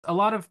A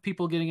lot of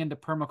people getting into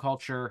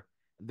permaculture,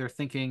 they're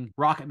thinking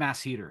rocket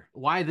mass heater.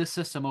 Why this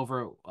system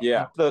over?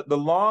 Yeah. The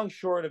long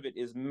short of it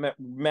is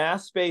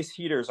mass space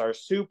heaters are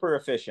super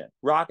efficient.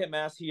 Rocket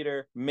mass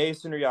heater,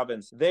 masonry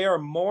ovens, they are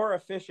more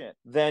efficient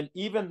than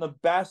even the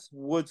best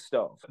wood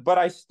stove. But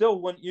I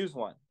still wouldn't use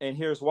one. And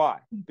here's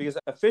why. Because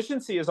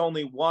efficiency is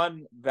only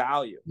one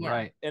value.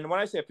 Right. And when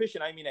I say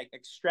efficient, I mean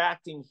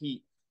extracting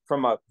heat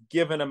from a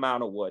given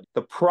amount of wood.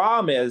 The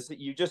problem is that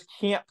you just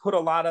can't put a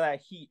lot of that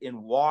heat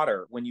in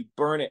water when you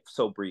burn it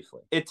so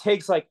briefly. It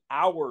takes like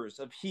hours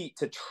of heat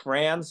to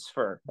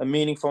transfer a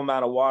meaningful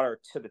amount of water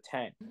to the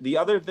tank. The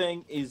other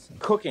thing is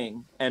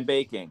cooking and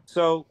baking.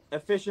 So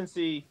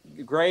efficiency,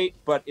 great,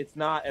 but it's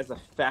not as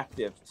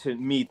effective to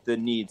meet the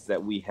needs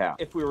that we have.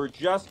 If we were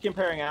just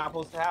comparing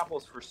apples to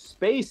apples for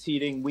space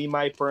heating, we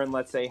might burn,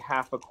 let's say,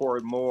 half a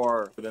cord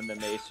more than the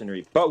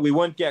masonry. But we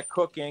wouldn't get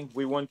cooking,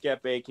 we wouldn't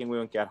get baking, we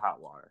wouldn't get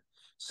hot water.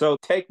 So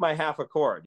take my half a cord.